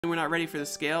We're not ready for the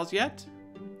scales yet.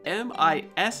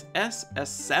 M-I-S-S,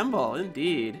 assemble,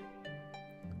 indeed.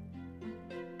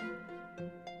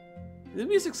 The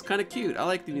music's kind of cute. I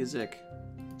like the music.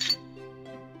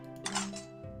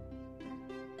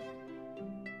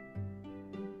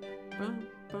 Bum,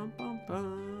 bum, bum,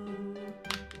 bum.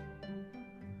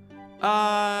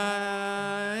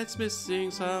 It's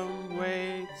missing some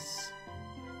weights.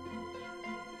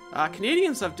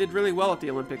 Canadians did really well at the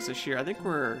Olympics this year. I think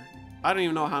I don't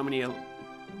even know how many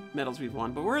medals we've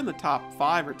won, but we're in the top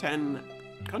 5 or 10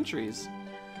 countries.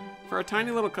 For a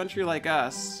tiny little country like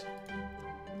us,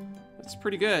 that's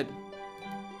pretty good.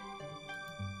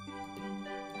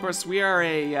 Of course, we are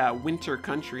a winter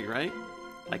country, right?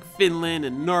 Like Finland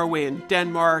and Norway and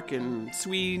Denmark and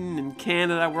Sweden and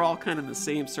Canada, we're all kind of the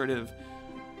same sort of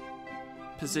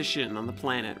position on the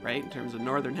planet, right? In terms of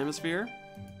northern hemisphere.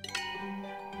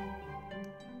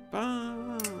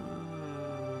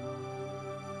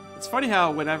 It's funny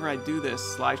how whenever I do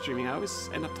this live streaming, I always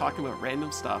end up talking about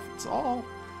random stuff. I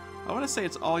want to say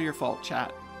it's all your fault,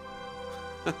 chat.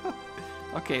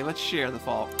 Okay, let's share the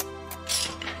fault.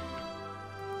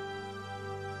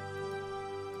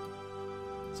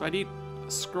 So I need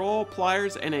scroll,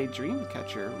 pliers, and a dream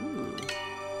catcher. Ooh.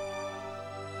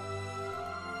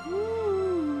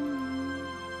 Ooh.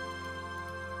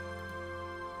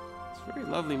 It's very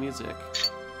lovely music.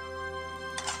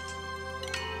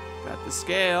 Got the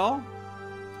scale.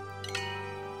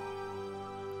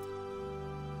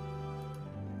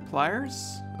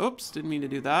 Pliers. Oops, didn't mean to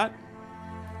do that.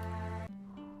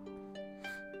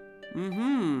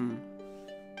 Mm-hmm.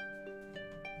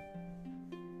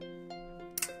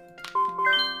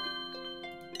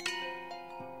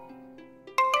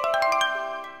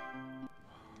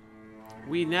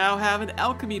 We now have an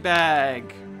alchemy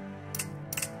bag.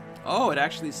 Oh, it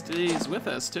actually stays with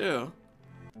us too.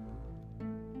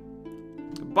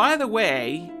 By the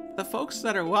way, the folks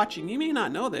that are watching, you may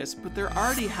not know this, but there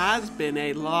already has been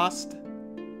a Lost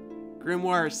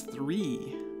Grimoires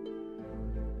 3.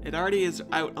 It already is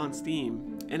out on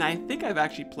Steam, and I think I've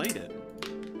actually played it.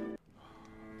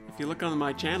 If you look on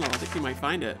my channel, I think you might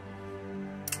find it.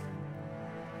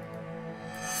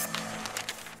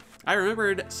 I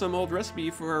remembered some old recipe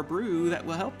for a brew that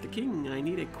will help the king. I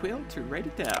need a quill to write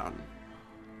it down.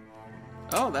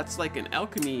 Oh, that's like an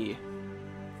alchemy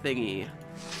thingy.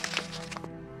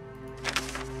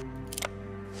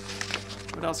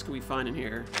 What else can we find in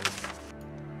here?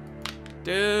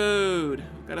 Dude,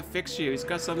 gotta fix you. He's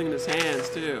got something in his hands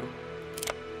too.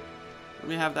 Let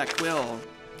me have that quill.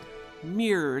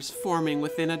 Mirrors forming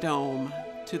within a dome.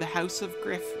 To the House of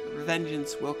Griff,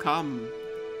 vengeance will come.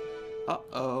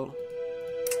 Uh-oh.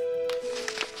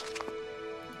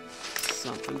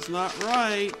 Something's not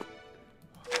right.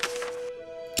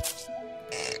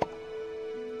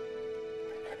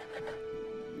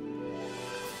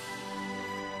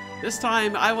 This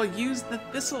time, I will use the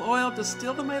thistle oil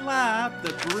distilled in my lab.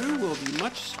 The brew will be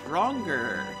much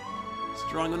stronger.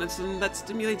 Strong medicine that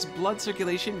stimulates blood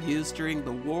circulation used during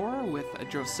the war with a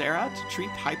Drosera to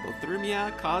treat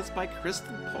hypothermia caused by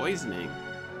crystal poisoning.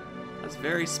 That's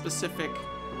very specific.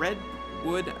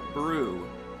 Redwood brew.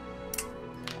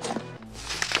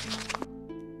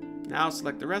 Now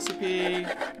select the recipe.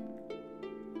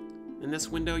 In this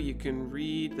window, you can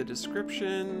read the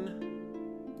description.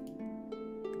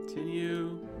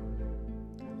 Continue.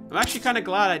 I'm actually kind of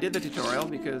glad I did the tutorial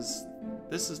because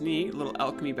this is neat. Little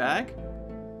alchemy bag.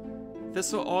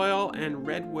 Thistle oil and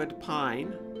redwood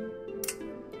pine.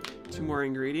 2 more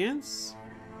ingredients.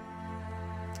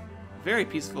 Very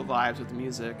peaceful vibes with the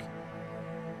music.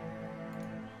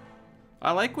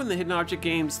 I like when the hidden object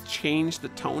games change the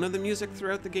tone of the music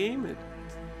throughout the game. It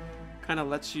kind of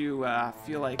lets you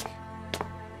feel like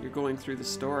you're going through the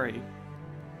story.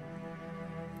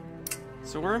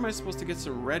 So where am I supposed to get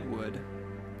some redwood?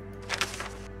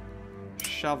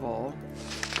 Shovel.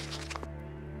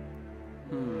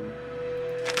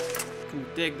 Can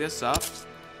dig this up.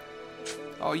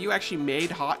 Oh, you actually made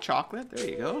hot chocolate? There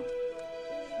you go.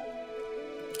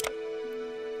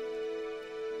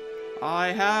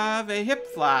 I have a hip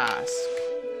flask.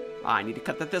 I need to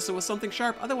cut the thistle with something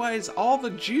sharp, otherwise all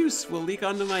the juice will leak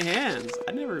onto my hands.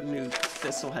 I never knew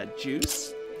thistle had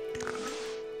juice.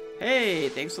 Hey,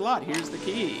 thanks a lot. Here's the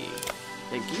key.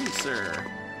 Thank you, sir.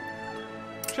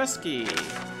 Chest key.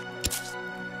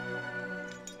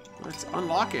 Let's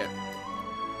unlock it.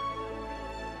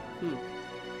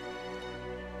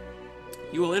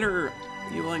 You will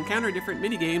encounter different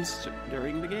mini games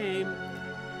during the game.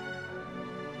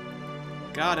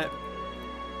 Got it.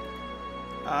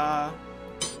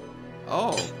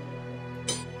 Oh.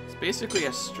 It's basically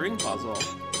a string puzzle.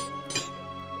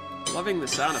 Loving the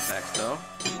sound effects, though.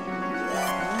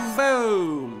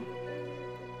 Boom!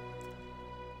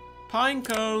 Pine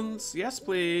cones. Yes,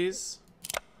 please.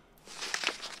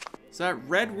 Is that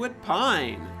redwood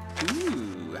pine?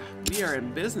 Ooh, we are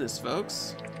in business,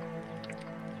 folks.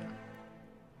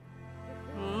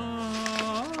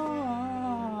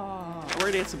 We're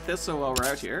gonna get some thistle while we're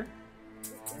out here.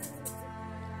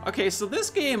 Okay, so this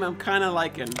game I'm kind of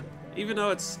liking. Even though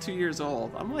it's 2 years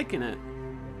old, I'm liking it.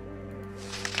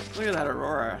 Look at that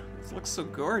aurora. It looks so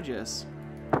gorgeous.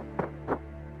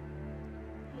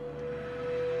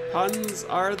 Puns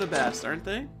are the best, aren't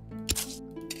they?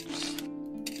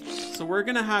 So we're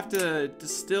gonna have to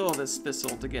distill this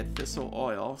thistle to get thistle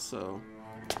oil, so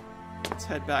let's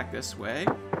head back this way.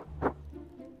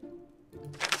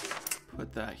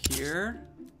 Put that here.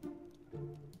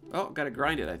 Oh, gotta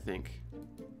grind it, I think.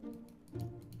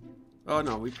 Oh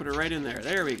no, we put it right in there.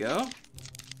 There we go.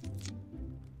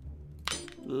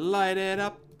 Light it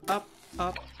up, up,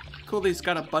 up. Cool, he's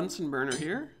got a Bunsen burner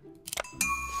here.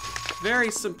 Very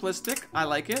simplistic. I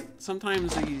like it.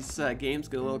 Sometimes these games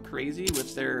get a little crazy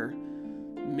with their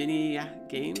mini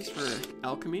games for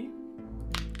alchemy.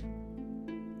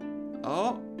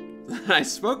 Oh, I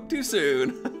spoke too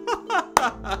soon.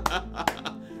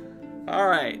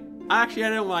 Alright. Actually, I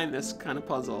don't mind this kind of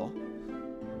puzzle.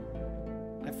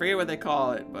 I forget what they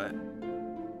call it, but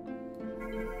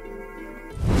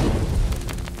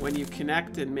when you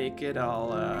connect and make it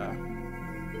all, I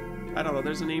don't know,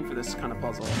 there's a name for this kind of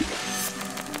puzzle.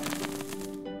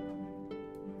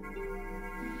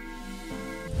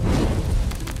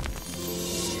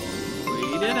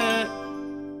 We did it!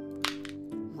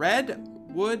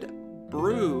 Redwood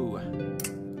brew.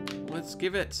 Let's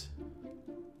give it.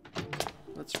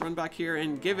 Let's run back here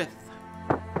and giveth,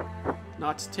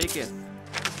 not taketh.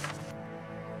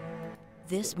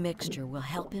 This mixture will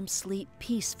help him sleep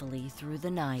peacefully through the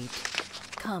night.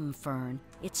 Come, Fern.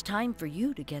 It's time for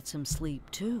you to get some sleep,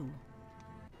 too.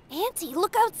 Auntie,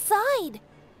 look outside!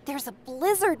 There's a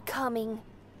blizzard coming.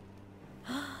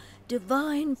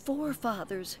 Divine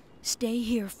forefathers. Stay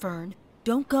here, Fern.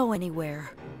 Don't go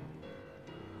anywhere.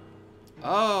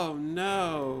 Oh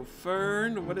no,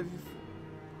 Fern,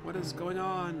 what is going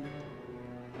on?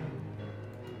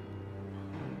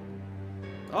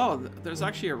 Oh, there's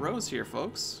actually a rose here,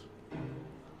 folks.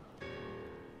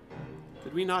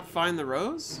 Did we not find the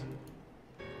rose?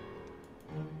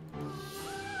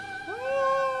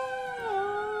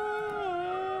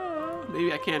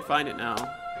 Maybe I can't find it now.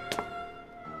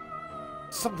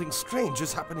 Something strange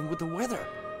is happening with the weather.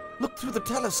 Look through the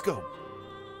telescope.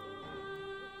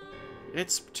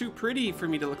 It's too pretty for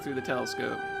me to look through the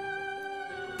telescope.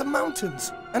 The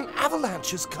mountains! An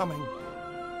avalanche is coming!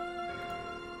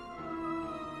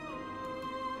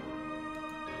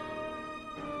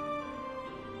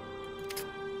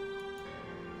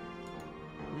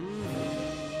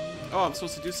 Oh, I'm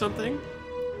supposed to do something?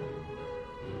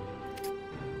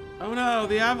 Oh no,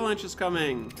 the avalanche is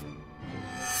coming!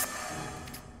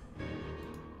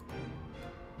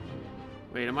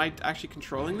 Wait, am I actually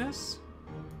controlling this?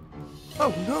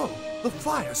 Oh no! The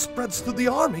fire spreads through the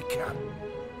army camp!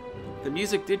 The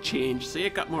music did change. See,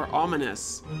 it got more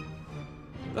ominous.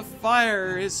 The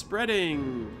fire is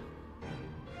spreading!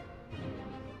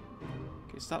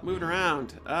 Okay, stop moving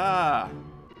around. Ah!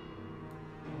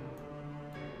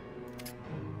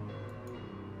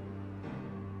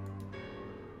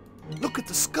 Look at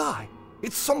the sky!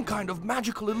 It's some kind of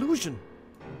magical illusion!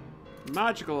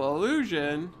 Magical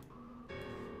illusion?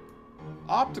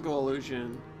 Optical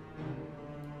illusion?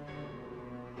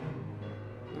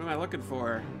 What am I looking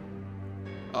for?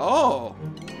 Oh!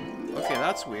 Okay,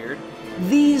 that's weird.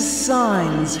 These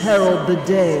signs herald the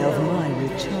day of my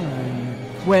return,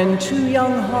 when two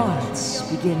young hearts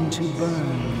begin to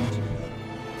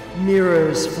burn.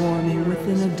 Mirrors forming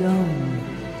within a dome.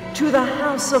 To the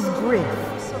House of Griff,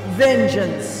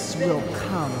 vengeance will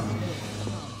come.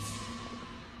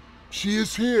 She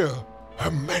is here.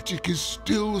 Her magic is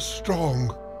still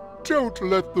strong. Don't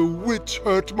let the witch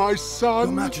hurt my son.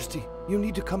 Your Majesty, you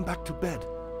need to come back to bed.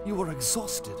 You are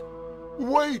exhausted.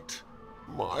 Wait!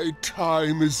 My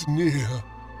time is near.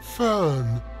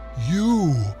 Fern,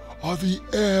 you are the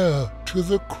heir to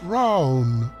the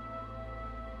crown.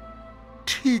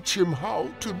 Teach him how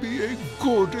to be a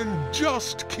good and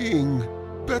just king,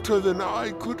 better than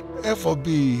I could ever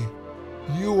be.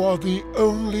 You are the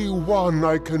only one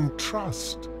I can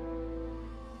trust.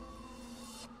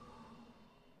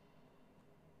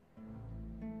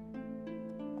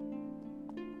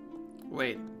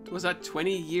 Wait, was that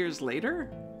 20 years later?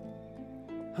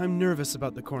 I'm nervous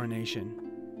about the coronation.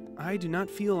 I do not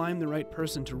feel I'm the right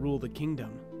person to rule the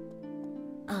kingdom.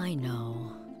 I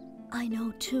know. I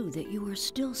know, too, that you are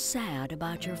still sad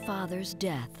about your father's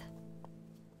death.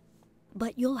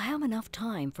 But you'll have enough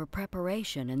time for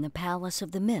preparation in the Palace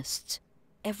of the Mists.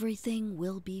 Everything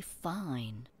will be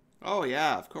fine. Oh,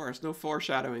 yeah, of course. No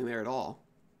foreshadowing there at all.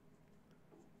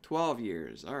 12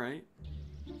 years. All right.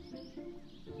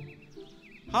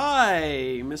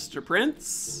 Hi, Mr.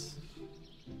 Prince.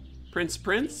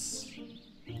 Prince.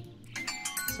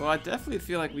 So I definitely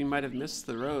feel like we might have missed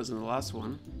the rose in the last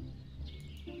one.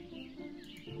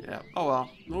 Yeah. Oh, well.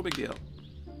 No big deal.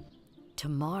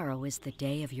 Tomorrow is the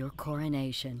day of your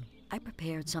coronation. I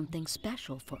prepared something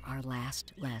special for our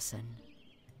last lesson.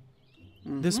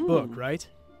 This book, right?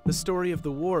 The story of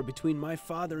the war between my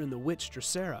father and the witch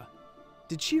Dracera.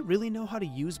 Did she really know how to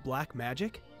use black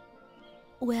magic?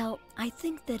 Well, I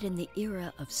think that in the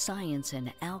era of science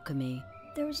and alchemy,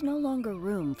 there is no longer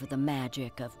room for the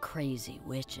magic of crazy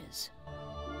witches.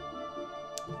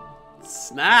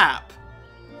 Snap!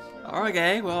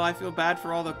 Okay, well, I feel bad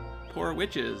for all the poor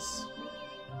witches.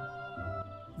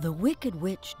 The wicked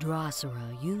witch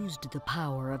Dracera used the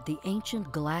power of the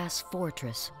ancient glass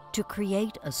fortress to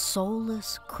create a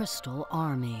soulless crystal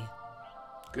army.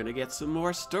 Gonna get some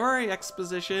more story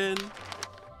exposition.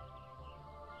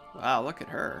 Wow, look at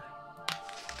her.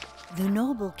 The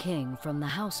noble king from the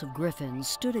House of Griffin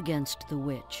stood against the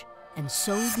witch, and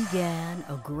so began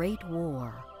a great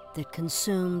war that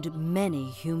consumed many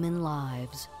human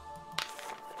lives.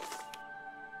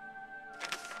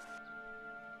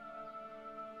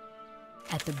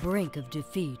 At the brink of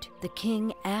defeat, the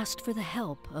king asked for the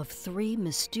help of 3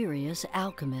 mysterious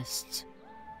alchemists.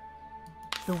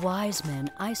 The wise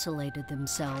men isolated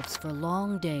themselves for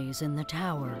long days in the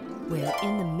tower, where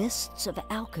in the mists of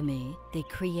alchemy, they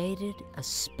created a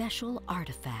special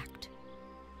artifact.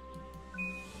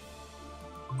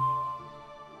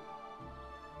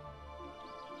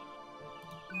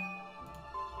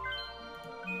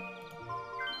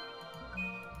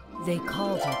 They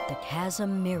called it the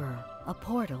Chasm Mirror, a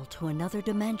portal to another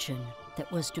dimension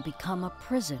that was to become a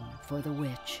prison for the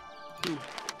witch.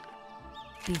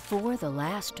 Before the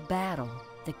last battle,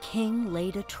 the king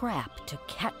laid a trap to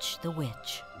catch the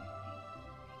witch.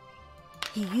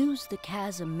 He used the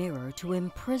Chasm Mirror to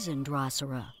imprison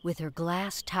Dracera with her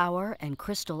glass tower and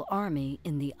crystal army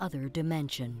in the other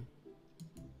dimension.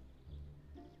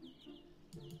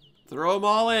 Throw them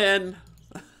all in.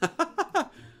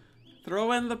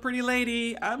 Throw in the pretty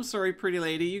lady. I'm sorry, pretty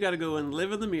lady. You gotta go and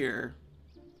live in the mirror.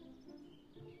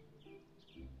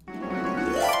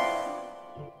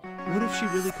 What if she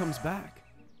really comes back?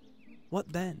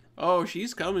 What then? Oh,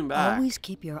 she's coming back. Always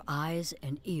keep your eyes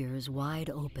and ears wide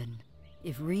open.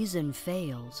 If reason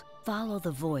fails, follow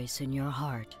the voice in your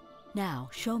heart. Now,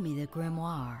 show me the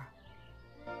grimoire.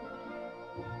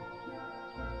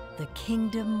 The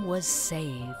kingdom was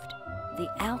saved. The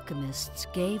alchemists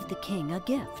gave the king a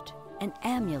gift, an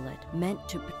amulet meant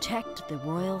to protect the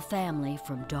royal family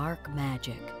from dark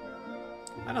magic.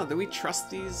 I don't know, do we trust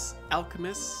these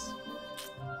alchemists?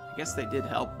 I guess they did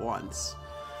help once.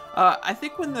 I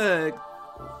think when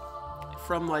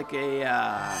from like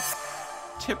a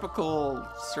typical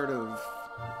sort of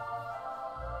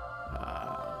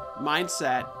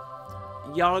mindset,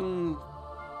 young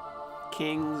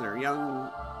kings or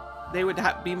they would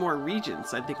be more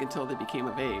regents, I think, until they became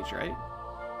of age, right?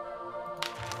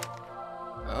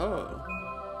 Oh.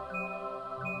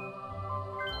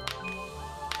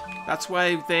 That's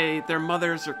why their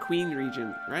mothers are queen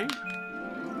regent, right?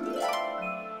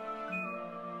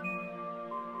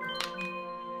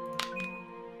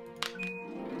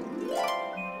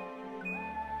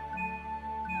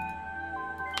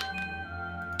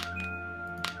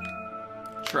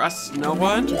 Trust no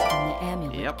one? The magic in the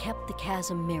amulet Yep. kept the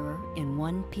Chasm Mirror in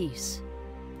one piece.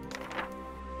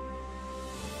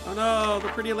 Oh no, the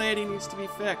pretty lady needs to be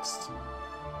fixed.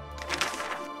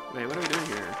 Wait, what are we doing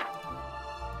here?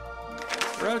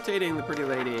 Rotating the pretty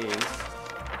lady.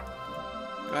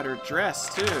 Got her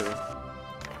dress too.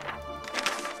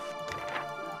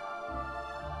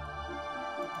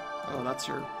 Oh, that's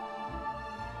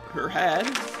her head.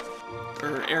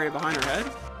 Her area behind her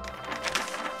head.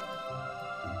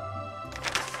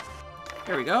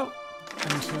 There we go.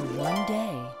 Until one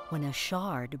day, when a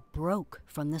shard broke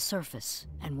from the surface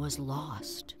and was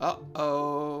lost.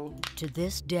 Uh-oh. To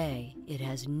this day, it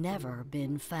has never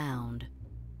been found.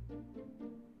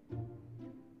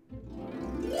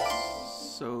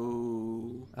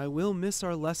 So... I will miss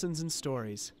our lessons and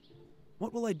stories.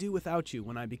 What will I do without you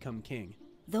when I become king?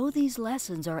 Though these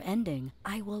lessons are ending,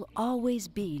 I will always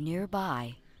be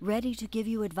nearby, ready to give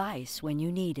you advice when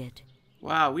you need it.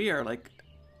 Wow, we are like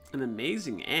an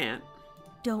amazing aunt.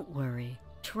 Don't worry,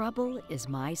 trouble is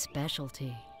my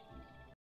specialty.